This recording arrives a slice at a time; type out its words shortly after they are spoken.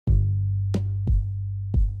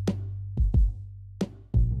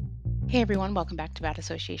Hey everyone, welcome back to Bad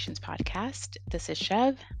Associations podcast. This is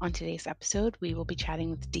Chev. On today's episode, we will be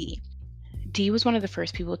chatting with Dee. Dee was one of the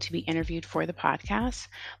first people to be interviewed for the podcast,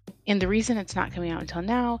 and the reason it's not coming out until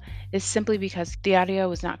now is simply because the audio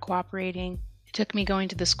was not cooperating. It took me going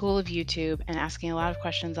to the school of YouTube and asking a lot of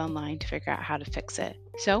questions online to figure out how to fix it.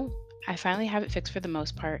 So I finally have it fixed for the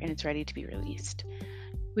most part, and it's ready to be released.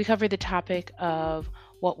 We covered the topic of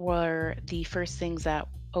what were the first things that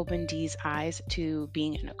opened Dee's eyes to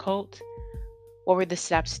being in a cult, what were the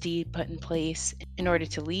steps Dee put in place in order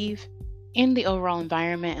to leave, and the overall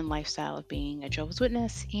environment and lifestyle of being a Jehovah's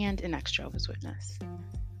Witness and an ex-Jehovah's Witness.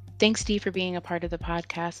 Thanks, Dee, for being a part of the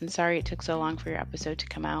podcast, and sorry it took so long for your episode to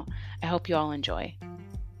come out. I hope you all enjoy.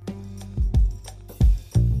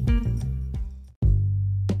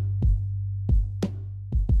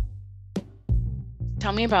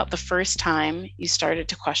 Tell me about the first time you started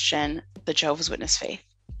to question the Jehovah's Witness faith.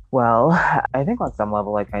 Well, I think on some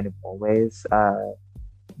level I kind of always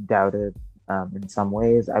doubted in some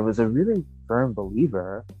ways. I was a really firm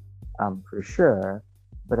believer, for sure,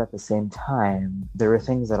 but at the same time, there were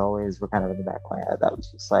things that always were kind of in the back of my head that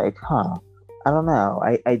was just like, I don't know.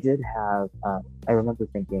 I did have, I remember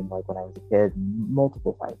thinking, like, when I was a kid,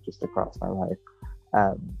 multiple times just across my life,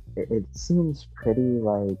 it seems pretty,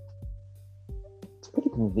 like, it's pretty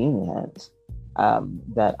convenient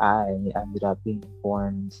that I ended up being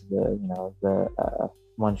born to the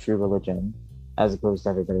one true religion as opposed to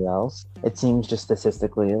everybody else. It seems just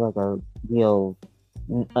statistically like a real,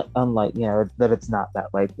 unlike, that it's not that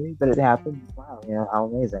likely, but it happened. Wow, how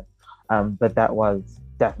amazing. But that was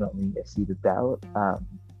definitely a seed of doubt.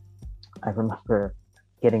 I remember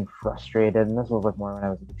getting frustrated, and this was like more when I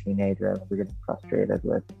was a teenager. I remember getting frustrated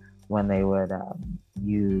with when they would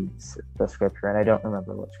use the scripture, and I don't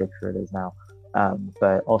remember what scripture it is now,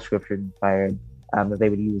 but all scripture inspired, that they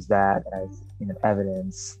would use that as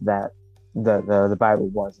evidence that the Bible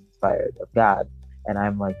was inspired of God. And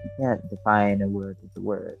I'm like, you can't define a word with a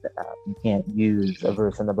word. You can't use a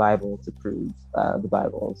verse in the Bible to prove the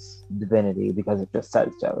Bible's divinity because it just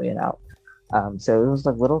says so, So it was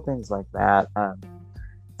like little things like that.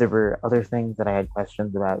 There were other things that I had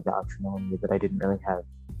questions about doctrinally that I didn't really have,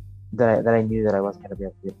 that I knew that I wasn't going to be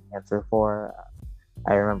able to get an answer for.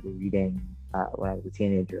 I remember reading when I was a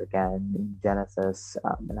teenager again in Genesis,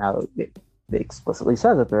 and how it explicitly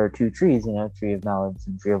says that there are two trees, tree of knowledge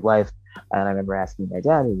and tree of life. And I remember asking my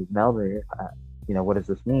dad, who was an elder, what does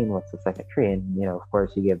this mean? What's the second tree? And, of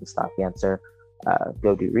course, he gave the stock answer,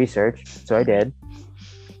 go do research. So I did,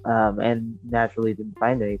 and naturally didn't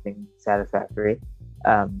find anything satisfactory.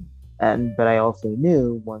 But I also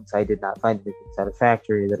knew once I did not find anything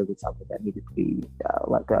satisfactory that it was something that needed to be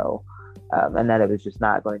let go. And that it was just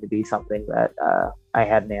not going to be something that I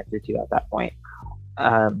had an answer to at that point.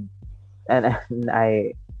 And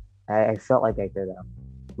I felt like I could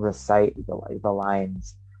recite the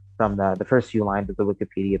lines from the first few lines of the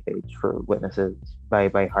Wikipedia page for Witnesses by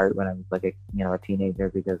heart when I was like a teenager,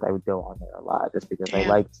 because I would go on there a lot just because I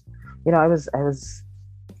liked,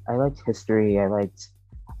 I liked history.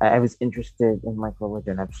 I was interested in like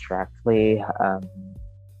religion abstractly,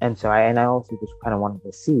 and so I also just kind of wanted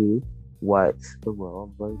to see what the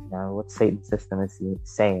world was, what Satan's system is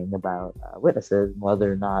saying about witnesses, and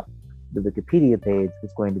whether or not the Wikipedia page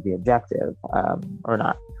was going to be objective or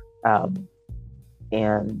not.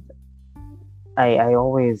 And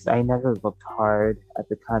I never looked hard at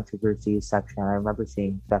the controversy section. I remember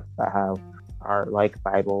seeing stuff about how our like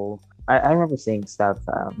Bible. I remember seeing stuff,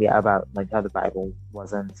 about like how the Bible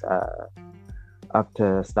wasn't up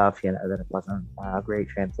to stuff, that it wasn't a great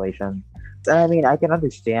translation. I mean, I can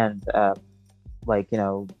understand,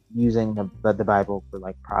 using the Bible for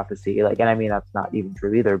like prophecy, and I mean that's not even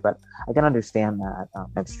true either. But I can understand that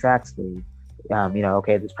abstractly.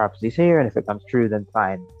 Okay, this prophecy's here, and if it comes true, then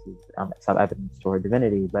fine. Some evidence toward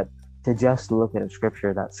divinity. But to just look at a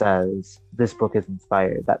scripture that says this book is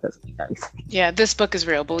inspired, that doesn't mean anything. Yeah, this book is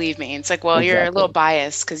real, believe me. It's like, well, exactly. You're a little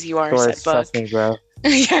biased because you are said book. Trust me, bro.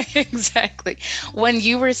 Yeah, exactly. When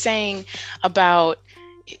you were saying about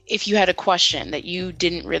if you had a question that you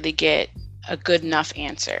didn't really get a good enough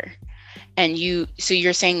answer, and so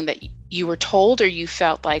you're saying that you were told, or you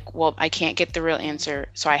felt like, well, I can't get the real answer,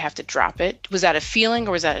 so I have to drop it. Was that a feeling,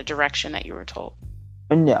 or was that a direction that you were told?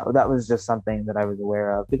 No, that was just something that I was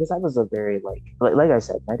aware of, because I was a very like I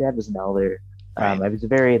said, my dad was an elder. Right. I was a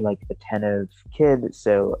very attentive kid,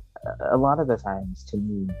 so a lot of the times, to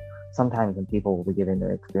me, sometimes when people will be giving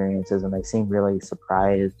their experiences and they seem really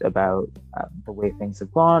surprised about the way things have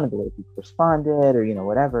gone and the way people responded, or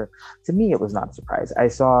whatever, to me it was not a surprise. I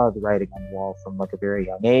saw the writing on the wall from a very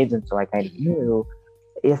young age, and so I kind of knew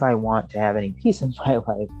if I want to have any peace in my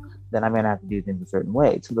life, then I'm gonna have to do things a certain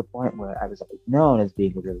way, to the point where I was always known as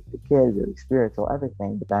being a really good kid, really spiritual,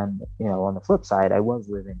 everything. But then, on the flip side, I was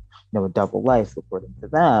living, a double life according to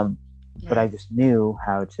them. But I Right. just knew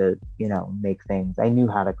how to, make things. I knew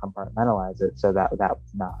how to compartmentalize it so that that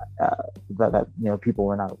was not that people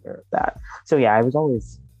were not aware of that. So yeah, I was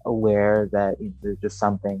always aware that there's just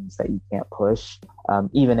some things that you can't push,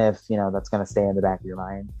 even if that's going to stay in the back of your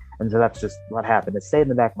mind. And so that's just what happened. It stayed in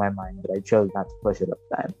the back of my mind, but I chose not to push it at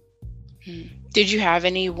the time. Did you have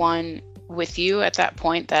anyone with you at that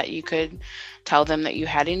point that you could tell them that you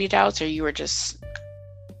had any doubts, or you were just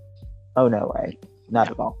Oh no way, not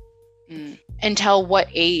no? at all. Until what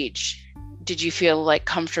age did you feel like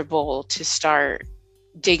comfortable to start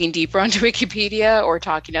digging deeper onto Wikipedia or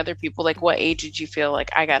talking to other people? Like, what age did you feel like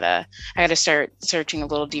I gotta start searching a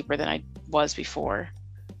little deeper than I was before?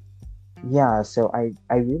 Yeah, so I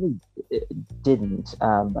really didn't,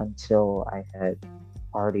 until I had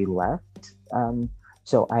already left.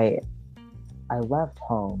 So I left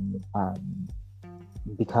home,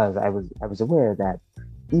 because I was aware that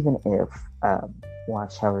even if,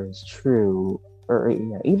 Watchtower is true, or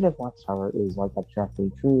even if Watchtower is like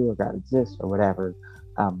objectively true or God exists or whatever,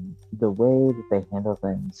 the way that they handle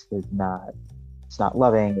things is not, it's not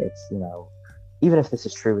loving. It's, even if this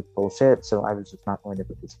is true, it's bullshit. So I was just not going to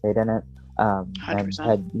participate in it, and 100%.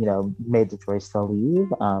 had made the choice to leave,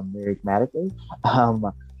 very dramatically.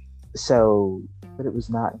 Um, so, but it was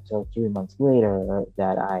not until 3 months later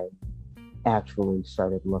that I actually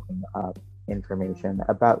started looking up information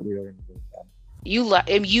about reorganization.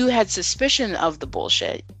 You had suspicion of the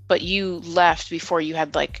bullshit, but you left before you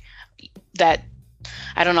had like that.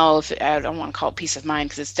 I don't know if I don't want to call it peace of mind,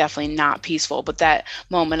 because it's definitely not peaceful, but that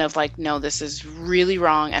moment of like, no, this is really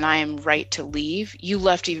wrong and I am right to leave. You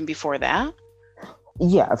left even before that?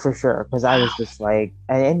 Yeah, for sure. Because I Wow. was just like,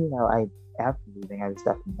 and I after leaving, I was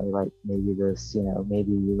definitely like, maybe this,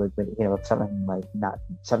 maybe like, if something like not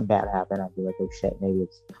something bad happened, I'd be like, oh shit, maybe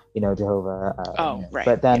it's, Jehovah. Oh, right.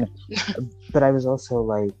 But Yeah. then, but I was also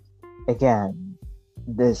like, again,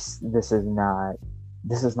 this is not,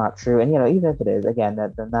 this is not true. And even if it is, again,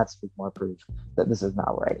 then that's just more proof that this is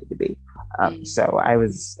not where I need to be. Mm. So I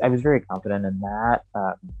was very confident in that,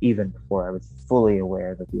 even before I was fully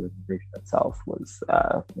aware that the organization itself was,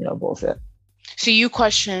 bullshit. So you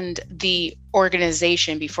questioned the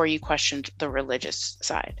organization before you questioned the religious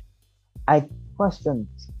side. I questioned,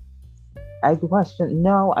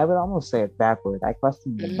 no, I would almost say it backward. I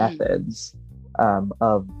questioned the Mm. methods,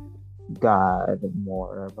 of God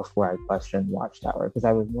more before I questioned Watchtower, because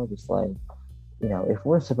I was more just like, if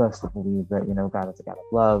we're supposed to believe that, God is a God of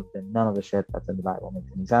love, then none of the shit that's in the Bible makes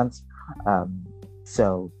any sense. Um,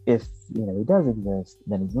 so if, he does exist,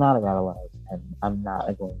 then he's not a God of love, and I'm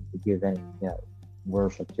not going to give any,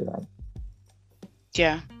 worship to them.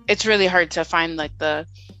 Yeah. It's really hard to find like the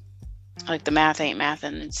math ain't math,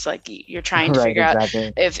 and it's like you're trying to Right, figure out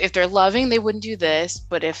exactly. if they're loving they wouldn't do this,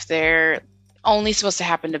 but if they're only supposed to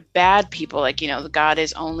happen to bad people, like the God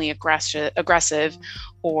is only aggressive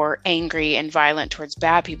or angry and violent towards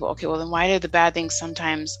bad people, okay, well then why do the bad things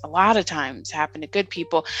sometimes, a lot of times, happen to good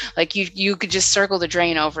people? Like you could just circle the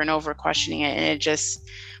drain over and over questioning it, and it just,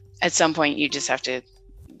 at some point you just have to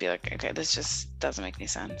be like, okay, this just doesn't make any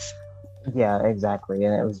sense. Yeah, exactly.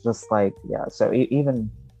 And it was just like, yeah, so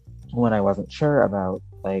even when I wasn't sure about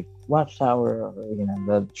like Watchtower, or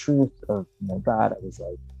the truth of God, I was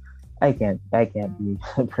like, I can't be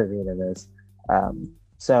privy to this.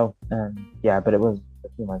 Yeah, but it was a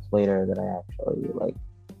few months later that I actually like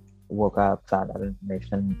woke up, found out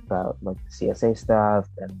information about like the CSA stuff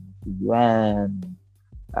and the UN,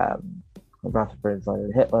 um, Rutherford's letter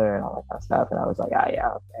to Hitler and all that kind of stuff, and I was like, ah, yeah,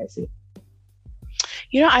 okay, I see.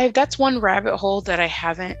 I that's one rabbit hole that I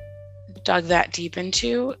haven't dug that deep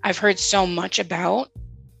into. I've heard so much about,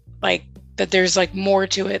 like, that there's like more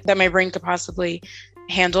to it that my brain could possibly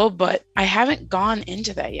handle, but I haven't gone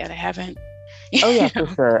into that yet. I haven't, Oh yeah, you for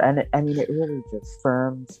know. sure. And I mean, it really just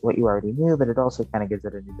firms what you already knew, but it also kind of gives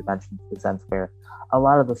it a new dimension, to the sense where a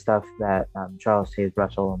lot of the stuff that, Charles Taze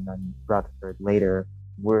Russell and then Rutherford later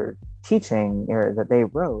were teaching, or that they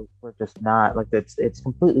wrote, were just not like, it's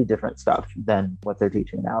completely different stuff than what they're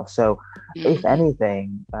teaching now. So if Mhm.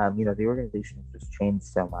 anything, the organization has just changed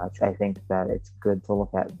so much. I think that it's good to look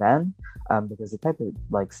at then, because the type of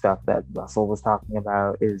like stuff that Russell was talking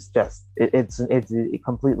about is just, it's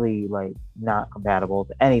completely like not compatible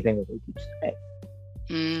to anything that they teach today.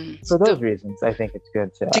 Mm. For those reasons, I think it's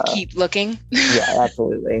good to, To keep looking. yeah,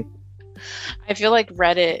 absolutely. I feel like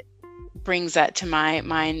Reddit brings that to my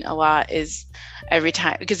mind a lot, is every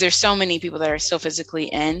time, because there's so many people that are still physically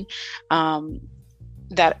in. Um,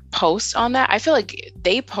 that post on that. I feel like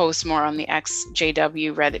they post more on the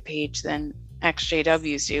XJW Reddit page than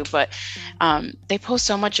XJWs do, but they post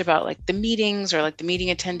so much about like the meetings or like the meeting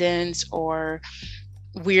attendance or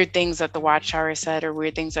weird things that the Watchtower said or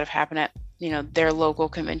weird things that have happened at, their local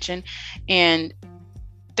convention. And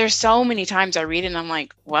there's so many times I read it and I'm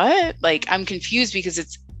like, what? Like, I'm confused because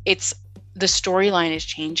it's the storyline is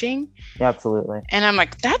changing. Yeah, absolutely. And I'm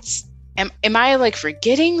like, am I like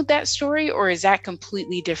forgetting that story, or is that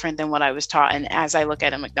completely different than what I was taught? And as I look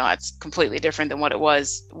at it, I'm like, no, it's completely different than what it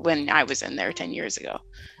was when I was in there 10 years ago.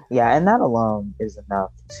 Yeah, and that alone is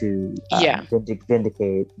enough to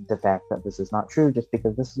vindicate the fact that this is not true, just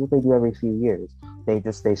because this is what they do every few years.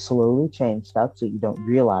 They slowly change stuff so you don't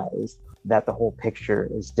realize that the whole picture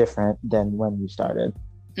is different than when you started.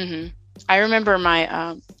 Mm-hmm. I remember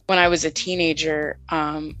when I was a teenager,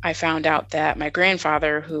 I found out that my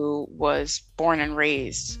grandfather, who was born and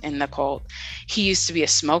raised in the cult, he used to be a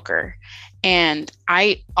smoker. And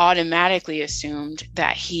I automatically assumed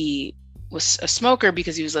that he was a smoker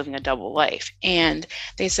because he was living a double life. And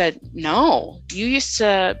they said, no, you used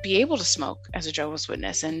to be able to smoke as a Jehovah's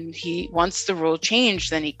Witness. And once the rule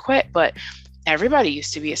changed, then he quit. But everybody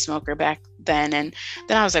used to be a smoker back then. And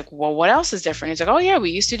then I was like, well, what else is different? He's like, oh yeah,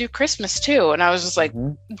 we used to do Christmas too. And I was just like,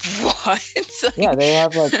 what? Yeah, they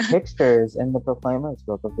have like pictures in the Proclaimers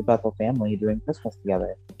book of the Bethel family doing Christmas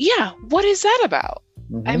together. Yeah, what is that about?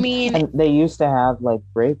 Mm-hmm. I mean, and they used to have like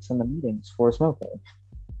breaks in the meetings for smoking.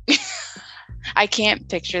 I can't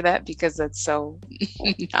picture that because that's so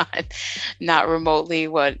not remotely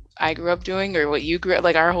what I grew up doing or what you grew up,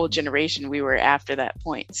 like our whole generation, we were after that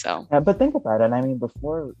point. So, but think about it. I mean,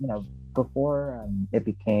 before it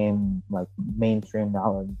became like mainstream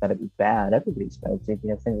knowledge that it was bad, everybody smoked. I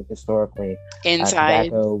think historically, inside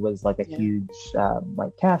tobacco was like a huge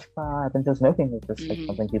like cash crop, and just smoking was just like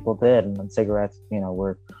something people did, and then cigarettes,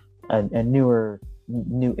 were a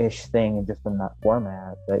new-ish thing and just in that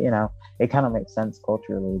format. But it kind of makes sense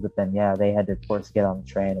culturally. But then they had to of course get on the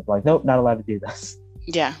train of like, nope, not allowed to do this.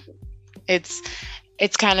 Yeah, it's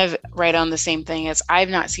kind of right on the same thing as I've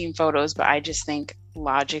not seen photos, but I just think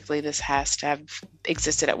logically this has to have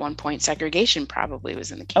existed at one point. Segregation probably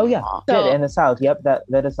was in the Kingdom Hall. So, in the South. Yep,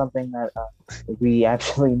 that is something that we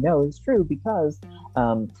actually know is true because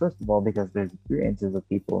first of all, because there's experiences of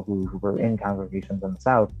people who were in congregations in the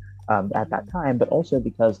South at that time, but also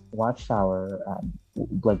because Watchtower,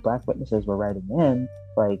 like Black witnesses were writing in,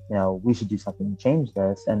 like, we should do something to change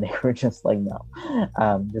this, and they were just like, no,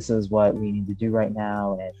 this is what we need to do right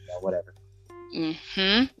now, and whatever.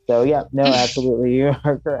 Mm-hmm. So absolutely, you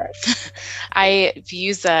are correct. I've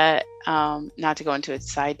used that, not to go into a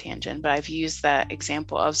side tangent, but I've used that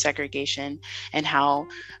example of segregation and how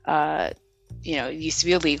it used to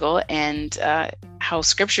be illegal, and how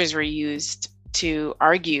scriptures were used to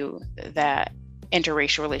argue that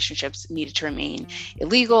interracial relationships needed to remain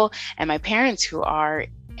illegal. And my parents, who are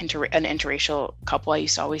an interracial couple, I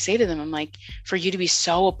used to always say to them, I'm like, for you to be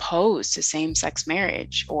so opposed to same-sex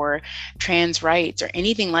marriage or trans rights or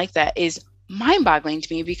anything like that is mind-boggling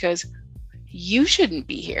to me, because you shouldn't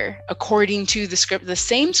be here according to the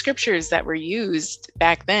same scriptures that were used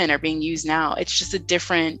back then are being used now. It's just a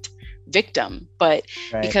different victim, but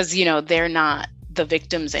because they're not the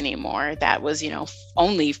victims anymore. That was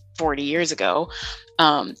only 40 years ago.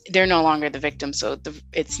 They're no longer the victim, so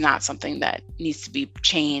it's not something that needs to be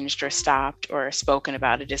changed or stopped or spoken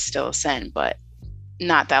about. It is still a sin, but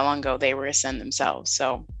not that long ago they were a sin themselves.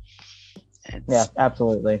 So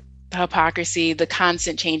absolutely. The hypocrisy, the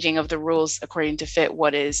constant changing of the rules according to fit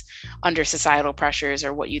what is under societal pressures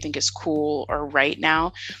or what you think is cool or right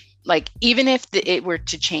now. Like, even if it were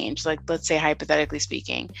to change, like, let's say, hypothetically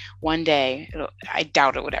speaking, one day, I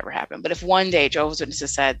doubt it would ever happen, but if one day Jehovah's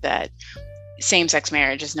Witnesses said that same-sex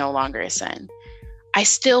marriage is no longer a sin, I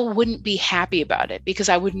still wouldn't be happy about it, because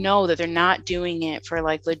I would know that they're not doing it for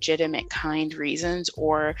like legitimate kind reasons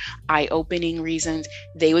or eye-opening reasons.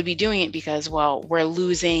 They would be doing it because, well, we're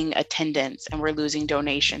losing attendance and we're losing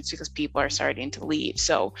donations because people are starting to leave.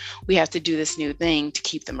 So we have to do this new thing to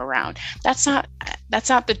keep them around. That's not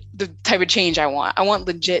the type of change I want. I want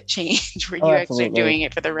legit change where you actually are doing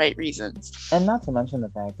it for the right reasons. And not to mention the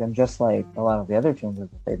fact, and just like a lot of the other changes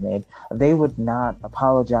that they've made, they would not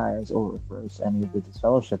apologize or reverse any of the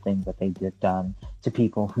disfellowship things that they did done to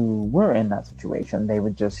people who were in that situation. They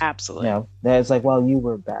would just it's like, well, you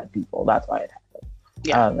were bad people, that's why it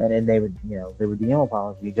happened. And then they would there would be no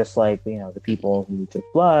apology, just like the people who took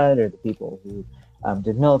blood or the people who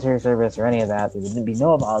did military service or any of that. There would be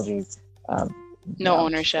no apologies, no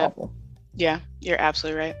ownership. Yeah, you're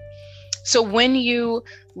absolutely right. So when you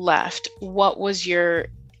left, what was your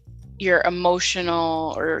your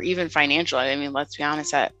emotional or even financial, I mean, let's be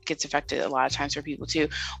honest, that gets affected a lot of times for people too.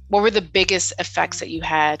 What were the biggest effects that you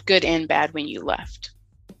had, good and bad, when you left?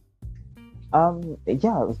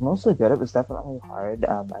 Yeah, it was mostly good. It was definitely hard.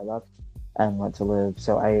 I left and went to live.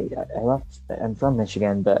 So I left. I'm from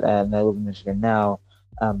Michigan, but and I live in Michigan now.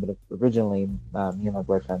 But originally, me and my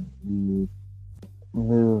boyfriend, we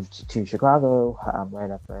moved to Chicago right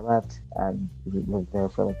after I left, and we lived there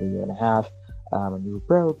for like a year and a half. And we were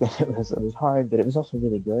broke, and it was hard, but it was also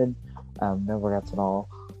really good. No regrets at all.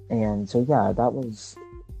 And so yeah, that was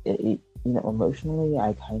it, emotionally,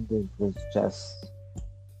 I kind of was just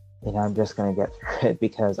I'm just gonna get through it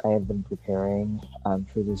because I had been preparing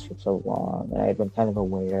for this for so long, and I had been kind of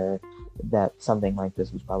aware that something like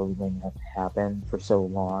this was probably going to have to happen for so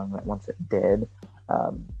long that once it did,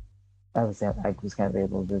 um, I was kind of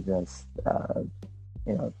able to just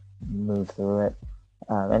you know move through it.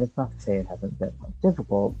 And it's not to say it hasn't been like,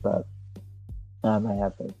 difficult, but I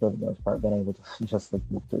have for the most part been able to just like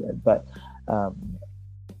move through it. But um,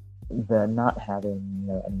 the not having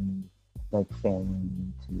any like family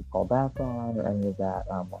to fall back on or any of that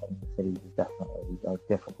while in the city is definitely like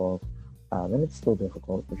difficult, and it's still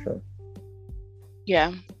difficult for sure.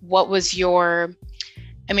 Yeah. What was your,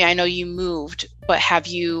 I mean, I know you moved, but have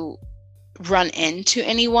you run into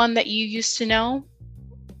anyone that you used to know?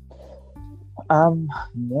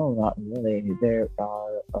 No, not really. There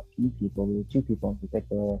are a few people, there are two people in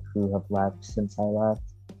particular who have left since I left,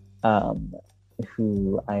 um,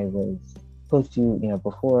 who I was close to,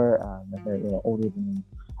 before, and they're, older than me.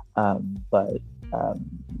 But, um,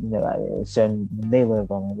 so they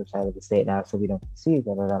live on the other side of the state now, so we don't see each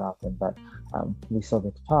other that often, but we still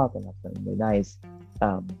get to talk, and that's been really nice.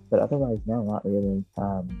 But otherwise, no, not really.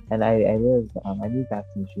 And I moved back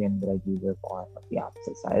to Michigan, but I do live on like, the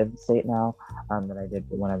opposite side of the state now than I did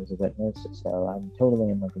when I was a witness. So I'm totally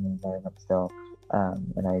in like an environment still,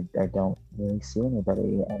 and I don't really see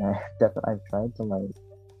anybody. And I've tried to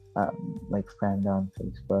like friend on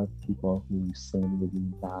Facebook people who seem to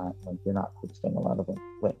be not like they're not posting a lot of like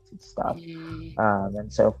links and stuff. Mm,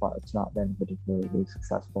 And so far it's not been particularly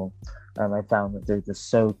successful. I found that they're just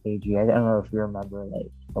so cagey. I don't know if you remember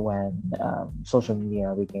like when social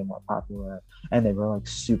media became more popular and they were like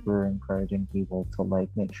super encouraging people to like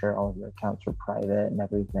make sure all of your accounts were private and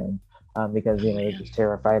everything. Because oh they're man. just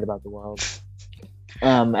terrified about the world.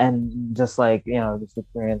 And just like just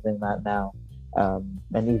experiencing that now, and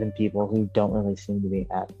even people who don't really seem to be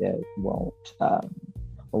active won't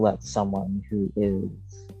let someone who is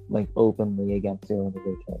like openly against their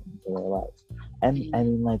religion into their lives. And I Mm.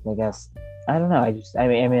 mean, like, I guess I don't know. I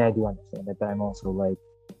do understand it, but I'm also like,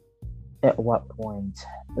 at what point,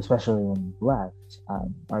 especially when you've left,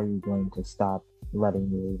 are you going to stop letting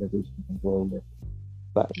your religion control you?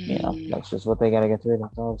 But Mm. that's just what they got to get through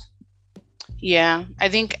themselves. Yeah, I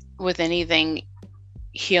think with anything,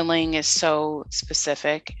 healing is so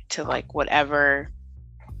specific to like whatever,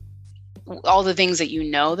 all the things that you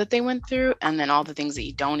know that they went through, and then all the things that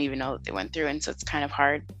you don't even know that they went through. And so it's kind of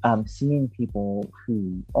hard. Seeing people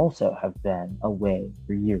who also have been away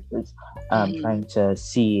for years, Hmm. trying to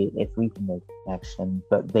see if we can make a connection,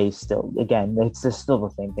 but they still, again, it's just still the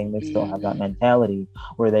same thing. They still have that Hmm. mentality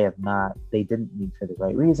where they didn't meet for the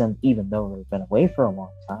right reasons, even though they've been away for a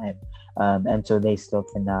long time. And so they still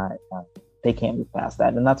cannot, they can't move past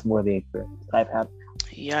that. And that's more the experience that I've had.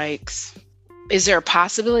 Yikes. Is there a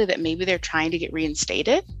possibility that maybe they're trying to get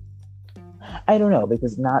reinstated? I don't know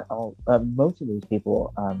because not all, most of these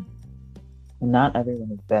people, not everyone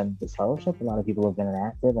has been disfellowshipped. A lot of people have been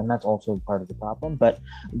inactive, and that's also part of the problem. But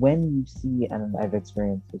when you see, and I've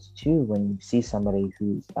experienced this too, when you see somebody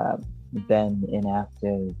who's been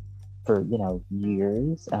inactive for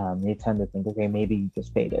years, they tend to think, okay, maybe you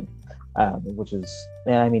just faded, which is,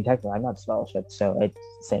 and I mean, technically, I'm not disfellowshipped, so it's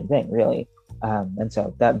the same thing, really. And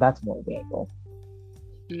so that's more of the angle.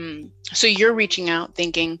 Mm. So you're reaching out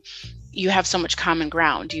thinking you have so much common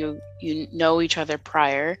ground. You know each other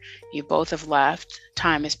prior. You both have left.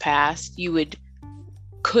 Time has passed. You would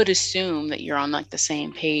could assume that you're on like the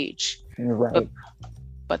same page, but Right.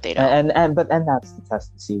 they don't. And that's the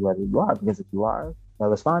test to see whether you are, because if you are, they'll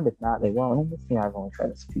respond. If not, they won't. And I've only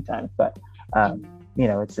tried this a few times, but um,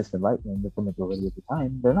 Mm. it's just enlightening that the majority of the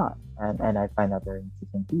time they're not. And I find that very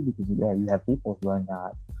interesting too, because you have people who are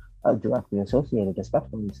not directly associated,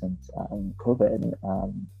 especially since COVID.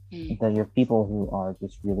 Mm. That you have people who are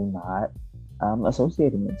just really not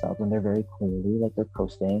associating themselves, and they're very clearly like they're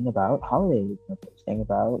posting about holidays, they're posting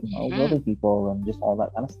about Hmm. worldly people and just all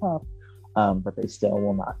that kind of stuff, but they still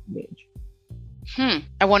will not engage.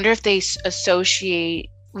 I wonder if they associate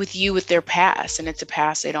with you with their past, and it's a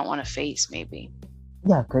past they don't want to face. Maybe.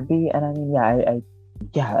 Yeah, could be. And I mean, I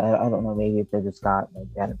don't know. Maybe if they just got like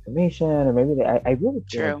bad information, or maybe I really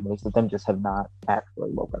feel like True. most of them just have not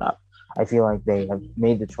actually woken up. I feel like they have Mhm.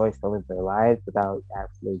 made the choice to live their lives without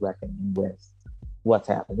actually reckoning with what's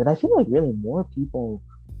happened. And I feel like really more people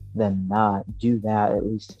than not do that, at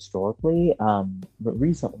least historically. But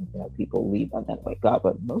recently, people leave and then wake up.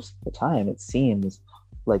 But most of the time, it seems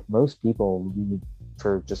like most people leave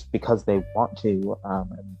for just because they want to,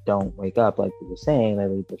 and don't wake up. Like you were saying, they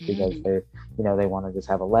leave just because Mhm. they want to just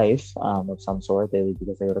have a life, of some sort. They leave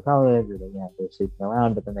because they go to college, or they're sleeping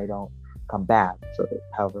around, but then they don't come back for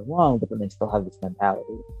however long. But then they still have this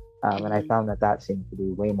mentality. And I Mhm. found that that seems to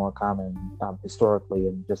be way more common, historically,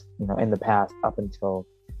 and just in the past, up until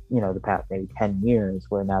the past maybe 10 years,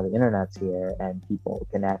 where now the internet's here and people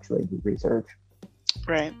can actually do research.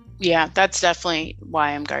 Right. Yeah, that's definitely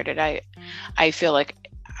why I'm guarded. I feel like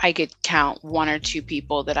I could count one or two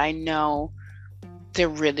people that I know they're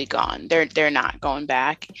really gone. They're not going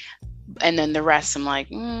back. And then the rest I'm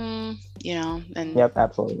like, and Yep,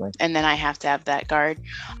 absolutely. then I have to have that guard.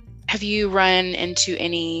 Have you run into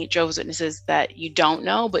any Jehovah's Witnesses that you don't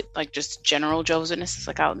know, but like just general Jehovah's Witnesses,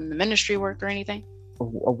 like out in the ministry work or anything?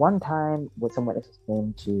 One time with some witnesses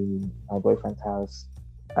came to my boyfriend's house,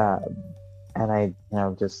 um, and I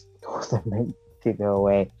just told them to go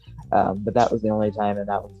away. But that was the only time, and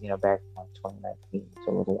that was back in 2019,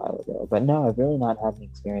 so a little while ago. But no, I've really not had any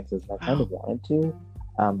experiences. I kind Oh, of wanted to,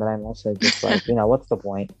 but I'm also just like, what's the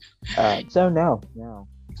point? So no, no.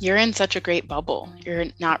 you're in such a great bubble. You're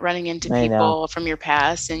not running into I know. people from your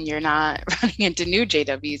past, and you're not running into new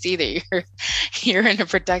JWs either. You're in a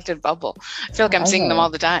protected bubble. I feel like I'm I seeing them all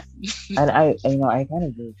know. the time. And I kind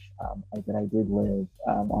of wish, that I did live,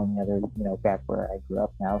 on the other, back where I grew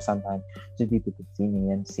up now. Sometimes so people could see me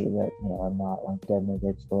and see that, I'm not like dead in the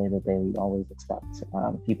ditch the way that they always expect,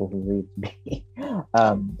 people who leave to be.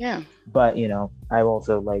 um, Yeah. but I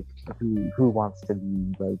also like, who wants to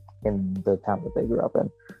be like in the town that they grew up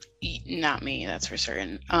in, Not me, that's for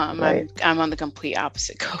certain. right? I'm on the complete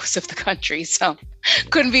opposite coast of the country, so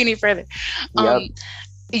couldn't be any further. Um, Yep.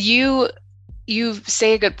 you you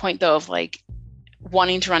say a good point though of like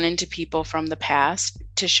wanting to run into people from the past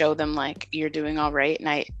to show them like you're doing all right, and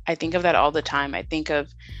I think of that all the time. I think of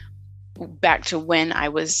back to when I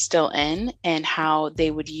was still in and how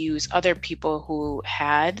they would use other people who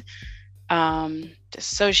had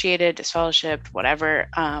dissociated, disfellowshipped, whatever,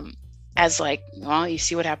 as like, well, you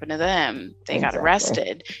see what happened to them. They got Exactly.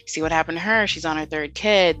 arrested. You see what happened to her. She's on her third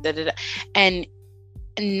kid. Da, da, da. And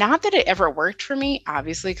not that it ever worked for me,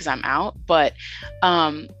 obviously, because I'm out, but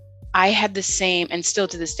um, I had the same, and still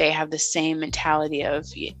to this day have the same mentality of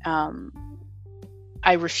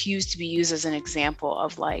I refuse to be used as an example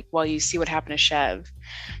of like, well, you see what happened to Chev.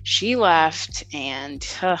 She left and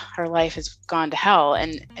her life has gone to hell.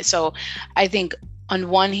 And so I think on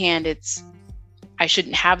one hand, I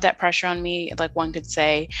shouldn't have that pressure on me. Like one could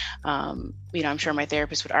say, I'm sure my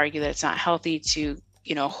therapist would argue that it's not healthy to,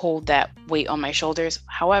 hold that weight on my shoulders.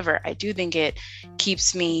 However, I do think it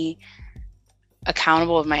keeps me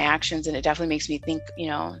accountable of my actions, and it definitely makes me think,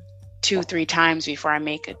 2-3 times before I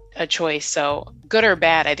make a choice. So good or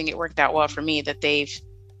bad, I think it worked out well for me that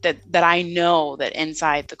that I know that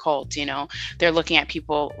inside the cult, they're looking at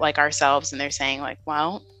people like ourselves and they're saying like,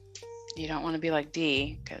 well, you don't want to be like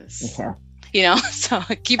D because, Yeah. so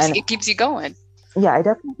it keeps And it keeps you going. yeah, I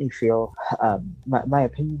definitely feel, my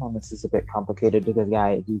opinion on this is a bit complicated, because yeah,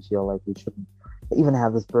 I do feel like we shouldn't even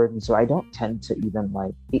have this burden. So I don't tend to even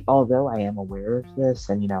like, although I am aware of this,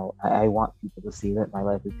 and I want people to see that my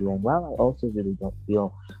life is doing well, I also really don't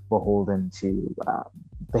feel beholden to,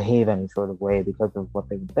 behave any sort of way because of what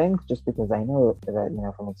they think, just because I know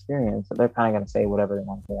that, from experience, that they're kind of going to say whatever they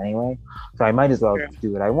want to say anyway. So I might as well True. just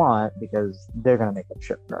do what I want, because they're going to make up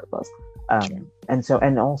shit regardless. True. And so,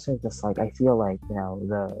 and also just like, I feel like,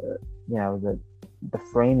 the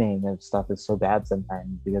framing of stuff is so bad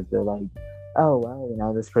sometimes, because they're like, oh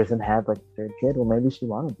well, this person had like a third kid, well maybe she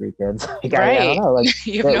wanted three kids. Like, I don't Right. know, like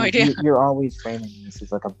You have no idea. you're always framing this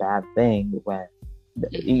as like a bad thing, when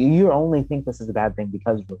Mhm. you only think this is a bad thing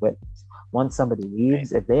because you're witness. Once somebody Right.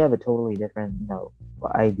 leaves, if they have a totally different,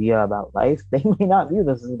 idea about life, they may not view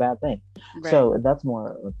this as a bad thing. Right. So that's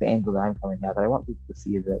more like the angle that I'm coming at. That I want people to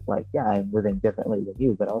see that, like, yeah, I'm living differently than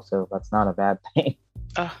you, but also that's not a bad thing.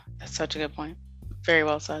 Oh, that's such a good point. Very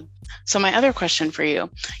well said. So my other question for you,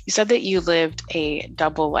 you said that you lived a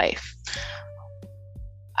double life.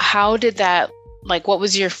 How did that, like, what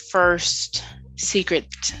was your first secret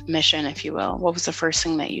mission, if you will? What was the first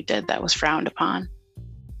thing that you did that was frowned upon?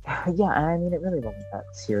 Yeah, and I mean, it really wasn't that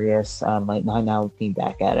serious. Like now looking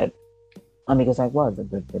back at it, Because I was a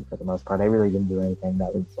good kid for the most part. I really didn't do anything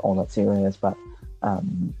that was all that serious, but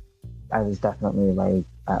um, I was definitely like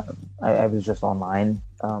I was just online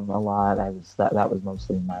a lot. That was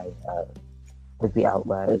mostly my like the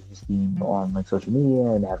outlet is just being on like social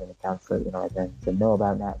media and having accounts that I didn't know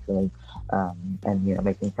about naturally, and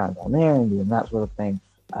making content on there and doing that sort of thing,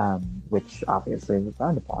 which obviously was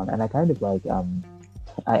frowned upon. And I kind of like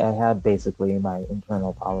I had basically my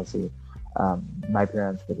internal policy. My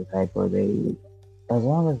parents were the type where they, as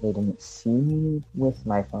long as they didn't see me with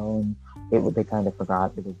my phone, they kind of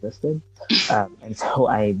forgot it existed, and so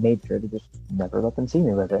I made sure to just never let them see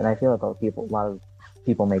me with it. And I feel like a lot of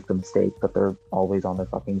people make the mistake that they're always on their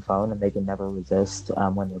fucking phone and they can never resist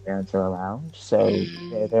when their parents are around. So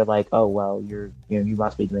they're like, oh well, you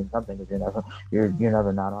must be doing something because you're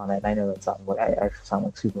never not on it. And I know that sounds like I actually sound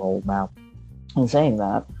like super old now in saying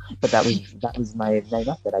that, but that was my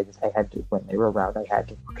method. I had to, when they were around, I had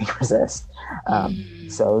to fucking resist.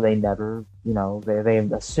 So they never, they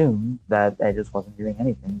assumed that I just wasn't doing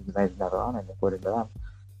anything because I was never on it according to them.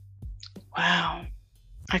 Wow,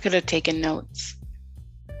 I could have taken notes.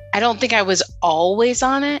 I don't think I was always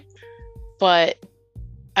on it, but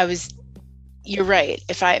I was. You're right.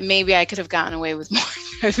 Maybe I could have gotten away with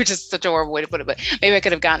more, which is such a horrible way to put it, but maybe I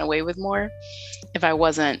could have gotten away with more if I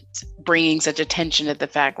wasn't bringing such attention to the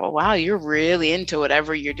fact, well, wow, you're really into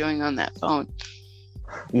whatever you're doing on that phone.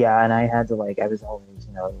 Yeah, and I had to I was always,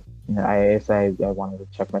 if I wanted to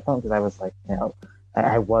check my phone because I was like,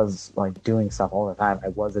 I was like doing stuff all the time. I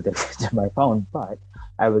was addicted to my phone, but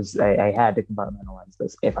I had to compartmentalize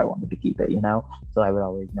this if I wanted to keep it, So I would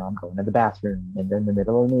always, I'm going to the bathroom and in the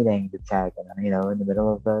middle of the meeting to check, and then, in the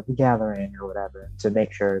middle of the gathering or whatever, to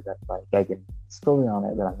make sure that I can still be on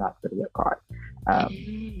it, that I'm not going to get caught.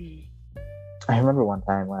 I remember one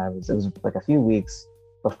time when it was like a few weeks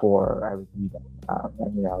before I was leaving,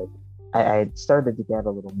 and I started to get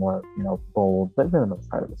a little more, bold, but for the most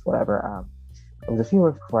part it was whatever. It was a few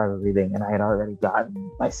weeks before I was leaving, and I had already gotten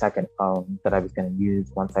my second phone that I was going to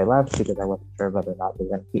use once I left because I wasn't sure whether or not they were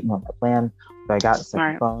going to keep me on my plan. So I got a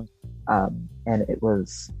second phone, and it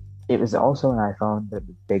was also an iPhone, but it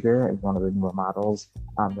was bigger. It was one of the newer models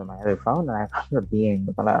than my other phone. And I remember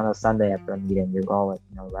being on a Sunday after a meeting, we were all at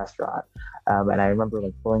a restaurant, and I remember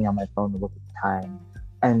pulling out my phone to look at the time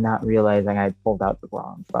and not realizing I pulled out the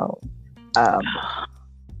wrong phone.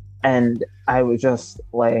 And I was just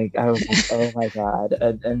like, oh my god,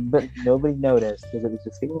 but nobody noticed because it was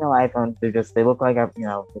just iPhones. They look like they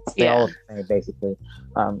all look the same basically.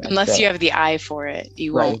 Unless you have the eye for it,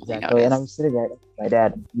 you won't exactly. Notice. And I was sitting there with my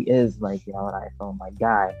dad, and he is an iPhone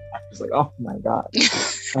guy. I was like, oh my god,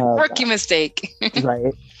 rookie mistake,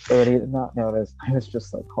 right? But he did not notice. I was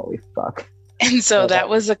just like, holy fuck. And so that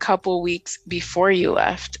was a couple weeks before you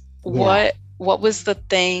left. Yeah. What was the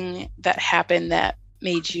thing that happened that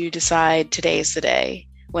made you decide today is the day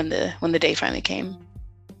when the day finally came?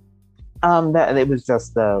 That it was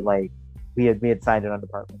just we had signed an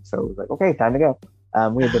apartment, so it was like, okay, time to go.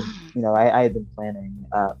 We had been, I had been planning,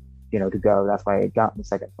 to go. That's why I had gotten the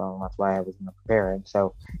second phone. That's why I was preparing.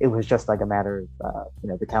 So it was just like a matter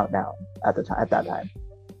of, the countdown at that time.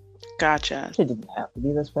 Gotcha. It didn't have to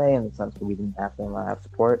be this way in the sense that we didn't have to have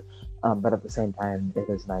support, but at the same time, it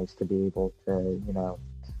is nice to be able to,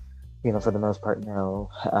 for the most part,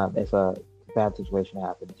 if a bad situation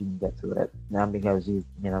happens, you can get through it. Because you've,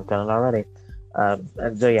 done it already.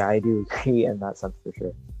 And so, yeah, I do agree in that sense for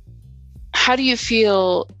sure. How do you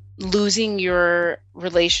feel losing your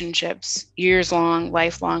relationships, years-long,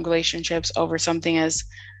 lifelong relationships over something as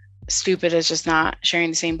stupid as just not sharing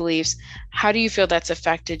the same beliefs? How do you feel that's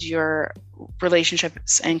affected your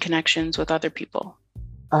relationships and connections with other people?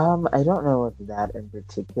 I don't know if that in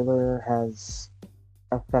particular has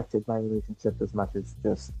affected my relationship as much as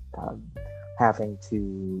just having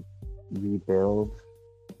to rebuild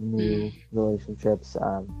new relationships,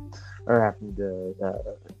 or having to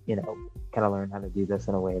kind of learn how to do this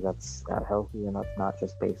in a way that's healthy and that's not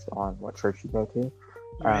just based on what church you go to.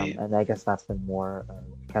 Right. And I guess that's been more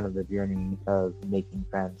kind of the journey of making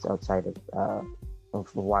friends outside of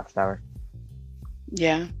the Watchtower.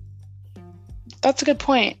 Yeah, that's a good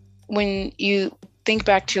point. When you think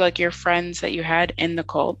back to your friends that you had in the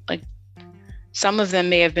cult, some of them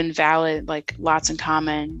may have been valid, lots in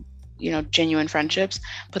common, genuine friendships,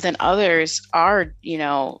 but then others are,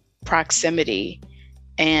 proximity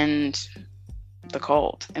and the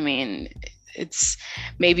cult. I mean, it's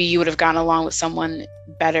maybe you would have gotten along with someone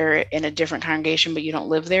better in a different congregation, but you don't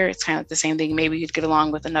live there. It's kind of the same thing. Maybe you'd get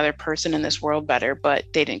along with another person in this world better, but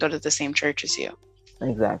they didn't go to the same church as you.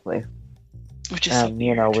 Exactly. Which is so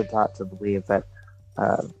weird. We're taught to believe that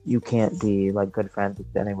you can't be like good friends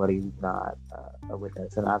with anybody who's not a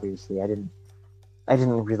witness. And obviously, I didn't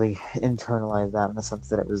really internalize that in the sense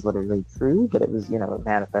that it was literally true, but it was, it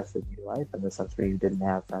manifested in your life in the sense where you didn't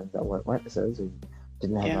have friends that weren't witnesses, or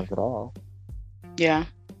didn't have Yeah. friends at all. Yeah.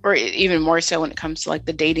 Or even more so when it comes to like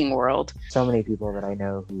the dating world. So many people that I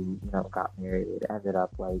know who, got married ended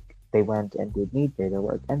up like they went and did need data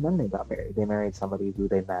work and then they got married. They married somebody who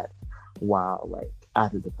they met while like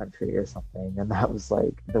out of the country or something. And that was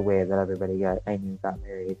like the way that everybody I knew got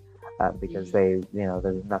married because they,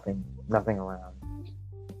 there's nothing around.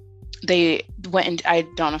 They went and I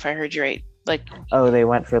don't know if I heard you right. Like, oh, they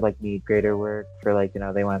went for like need greater work for like,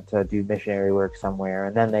 they went to do missionary work somewhere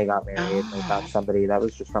and then they got married and they found somebody that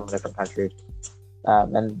was just from a different country.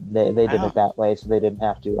 And they did it that way so they didn't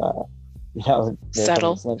have to,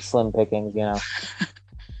 settle. Slim pickings,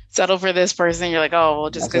 Settle for this person. You're like, oh, well,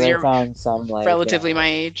 just because you're found some like relatively my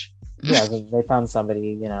age. Yeah, so they found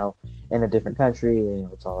somebody, in a different country.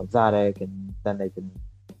 It's all exotic, and then they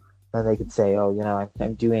could say, oh,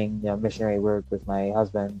 I'm doing missionary work with my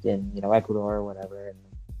husband in Ecuador or whatever,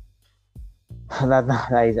 and that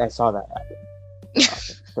I saw that happen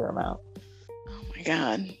a fair amount. Oh my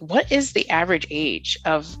God, what is the average age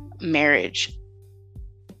of marriage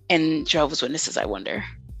in Jehovah's Witnesses? I wonder.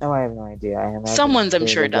 Oh, I have no idea. Someone's, I'm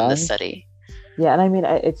sure, done this study. Yeah, and I mean,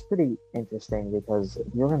 it's pretty interesting because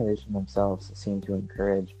the organization themselves seem to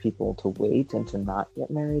encourage people to wait and to not get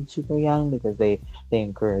married super young because they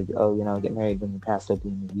encourage, get married when you're past like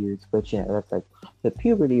being a youth, which, that's like the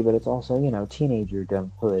puberty, but it's also,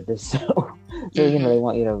 teenagerhood. So, they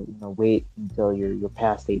want you to, wait until you're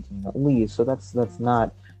past 18 at least. So that's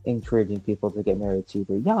not encouraging people to get married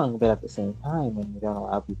super young, but at the same time, when you don't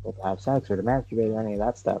allow people to have sex or to masturbate or any of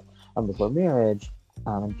that stuff before marriage,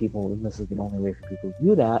 and this is the only way for people to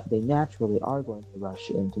do that, they naturally are going to rush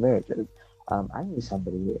into marriages. I knew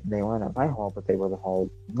somebody, they weren't at my hall, but they were the hall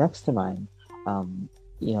next to mine.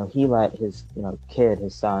 He let his,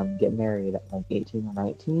 his son, get married at like 18 or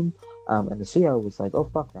 19. And the CO was like, oh,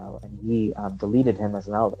 fuck no. And he deleted him as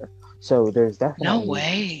an elder. So there's definitely... No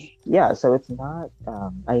way. Yeah, so it's not...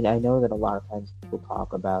 I know that a lot of times people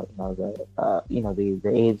talk about,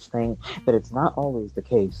 the age thing, but it's not always the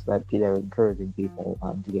case that they're encouraging people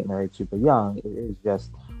to get married super young. It is just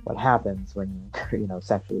what happens when you're,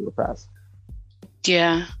 sexually repressed.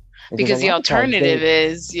 Yeah. Because the alternative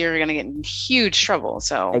is you're going to get in huge trouble.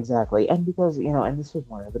 So exactly, and because and this was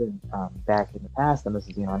more evident back in the past, and this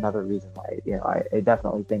is another reason why I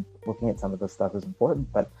definitely think looking at some of this stuff is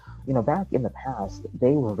important. But back in the past,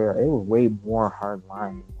 they were way more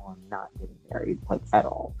hardline on not getting married, like at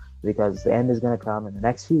all, because the end is going to come in the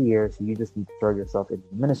next few years. So you just need to throw yourself into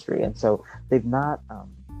the ministry, and so they've not.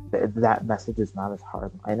 That message is not as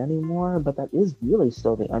hardline anymore, but that is really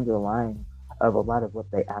still the underlying of a lot of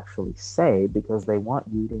what they actually say, because they want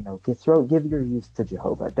you to give your youth to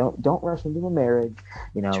Jehovah. Don't rush into a marriage.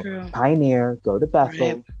 True. Pioneer, go to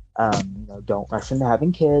Bethel. Right. Don't rush into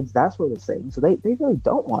having kids. That sort of thing. So they really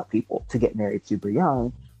don't want people to get married super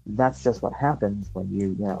young. That's just what happens when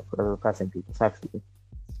you are repressing people sexually.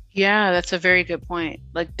 Yeah, that's a very good point.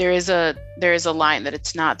 Like there is a line that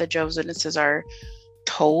it's not that Jehovah's Witnesses are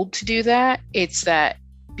told to do that. It's that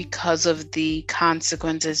because of the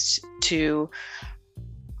consequences to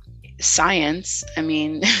science, I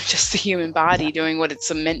mean, just the human body doing what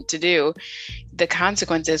it's meant to do, the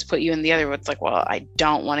consequences put you in the other. It's like, well, I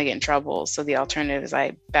don't want to get in trouble. So the alternative is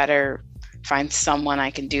I better find someone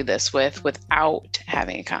I can do this with without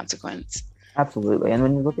having a consequence. Absolutely. And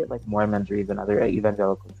when you look at like Mormons or even other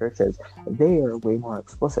evangelical churches, they are way more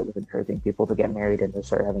explicit with encouraging people to get married and to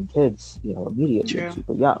start having kids, immediately,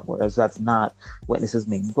 super young. Whereas that's not Witnesses'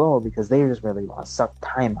 main goal, because they just really want to suck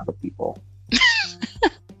time out of people.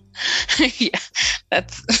 Yeah,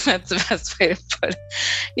 that's the best way to put it.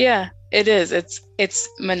 Yeah, it is. It's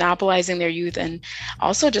monopolizing their youth, and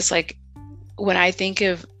also just like when I think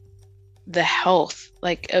of the health,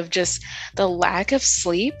 like of just the lack of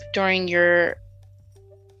sleep during your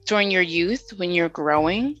youth when you're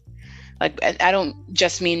growing. Like I don't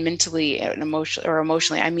just mean mentally and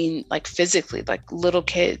emotionally. I mean like physically, like little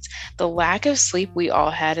kids. The lack of sleep we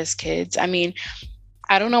all had as kids. I mean,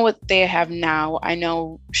 I don't know what they have now. I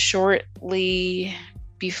know shortly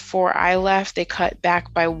before I left, they cut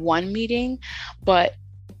back by 1 meeting. But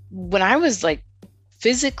when I was like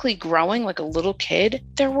physically growing like a little kid,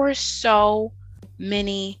 there were so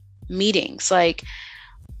many meetings. Like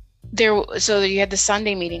so you had the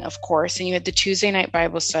Sunday meeting, of course, and you had the Tuesday night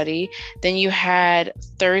Bible study. Then you had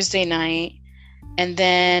Thursday night. And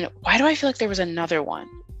then why do I feel like there was another one?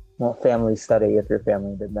 Well, family study, if your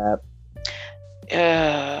family did that.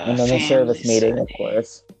 And then the Family service meeting, of Sunday.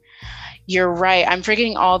 course. You're right. I'm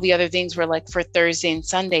forgetting all the other things where, like, for Thursday and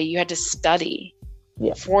Sunday, you had to study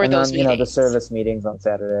Yeah. for And those then, the meetings. service meetings on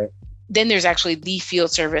Saturday. Then there's actually the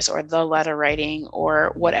field service or the letter writing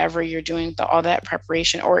or whatever you're doing, all that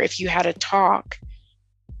preparation. Or if you had a talk,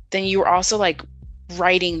 then you were also like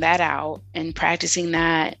writing that out and practicing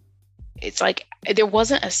that. It's like there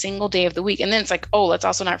wasn't a single day of the week. And then it's like, oh, let's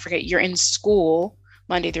also not forget you're in school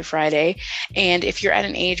Monday through Friday. And if you're at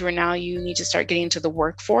an age where now you need to start getting into the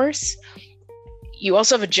workforce, you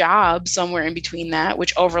also have a job somewhere in between that,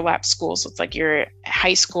 which overlaps school. So it's like you're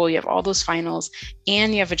high school, you have all those finals,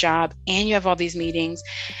 and you have a job, and you have all these meetings.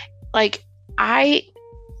 Like,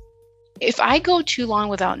 if I go too long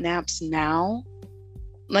without naps now,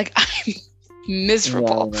 like, I'm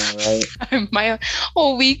miserable. Yeah, I know, right? My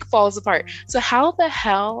whole week falls apart. So how the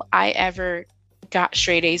hell I ever got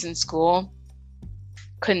straight A's in school,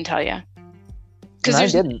 couldn't tell you. And I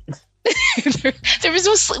didn't. There was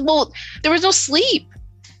no sleep. Well, there was no sleep.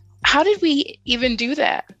 How did we even do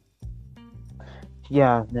that?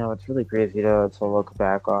 Yeah, no, it's really crazy to look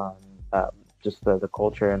back on just the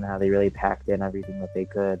culture and how they really packed in everything that they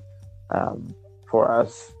could for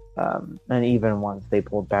us. And even once they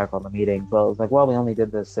pulled back on the meetings, well, it was like, well, we only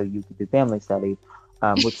did this so you could do family study,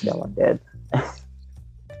 which no one did.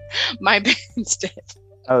 My parents did.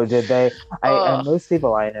 Oh, did they? Oh, And most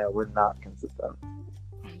people I know were not consistent.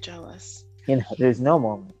 I'm jealous. There's no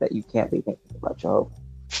moment that you can't be thinking about Jehovah.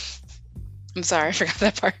 I'm sorry, I forgot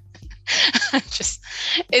that part.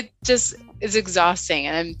 It just is exhausting,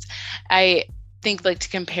 and I think, like, to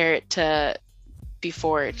compare it to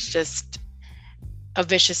before, it's just a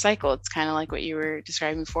vicious cycle. It's kind of like what you were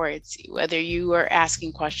describing before. It's whether you are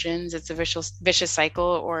asking questions, it's a vicious cycle,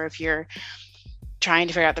 or if you're trying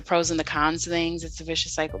to figure out the pros and the cons of things, it's a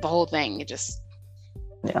vicious cycle. The whole thing, it just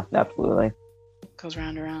Yeah, absolutely. goes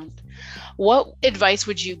round and round. What advice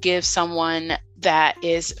would you give someone that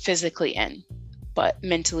is physically in, but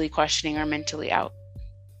mentally questioning or mentally out?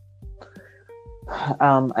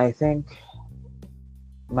 I think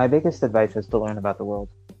my biggest advice is to learn about the world,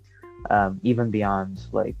 even beyond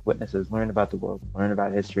like witnesses. Learn about the world, learn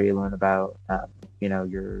about history, learn about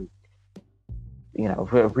your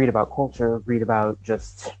read about culture, read about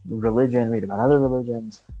just religion, read about other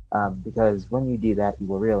religions, because when you do that, you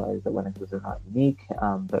will realize that witnesses are not unique,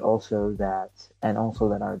 but also that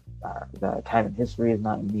our the time in history is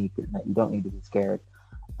not unique, and that you don't need to be scared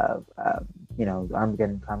of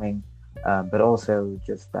Armageddon coming, but also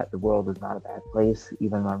just that the world is not a bad place,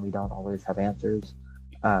 even when we don't always have answers.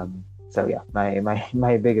 So yeah,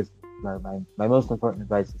 my biggest, my most important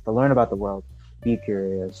advice is to learn about the world, be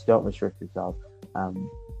curious, don't restrict yourself.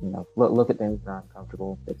 Look at things that are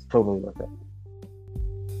uncomfortable. It's totally worth it.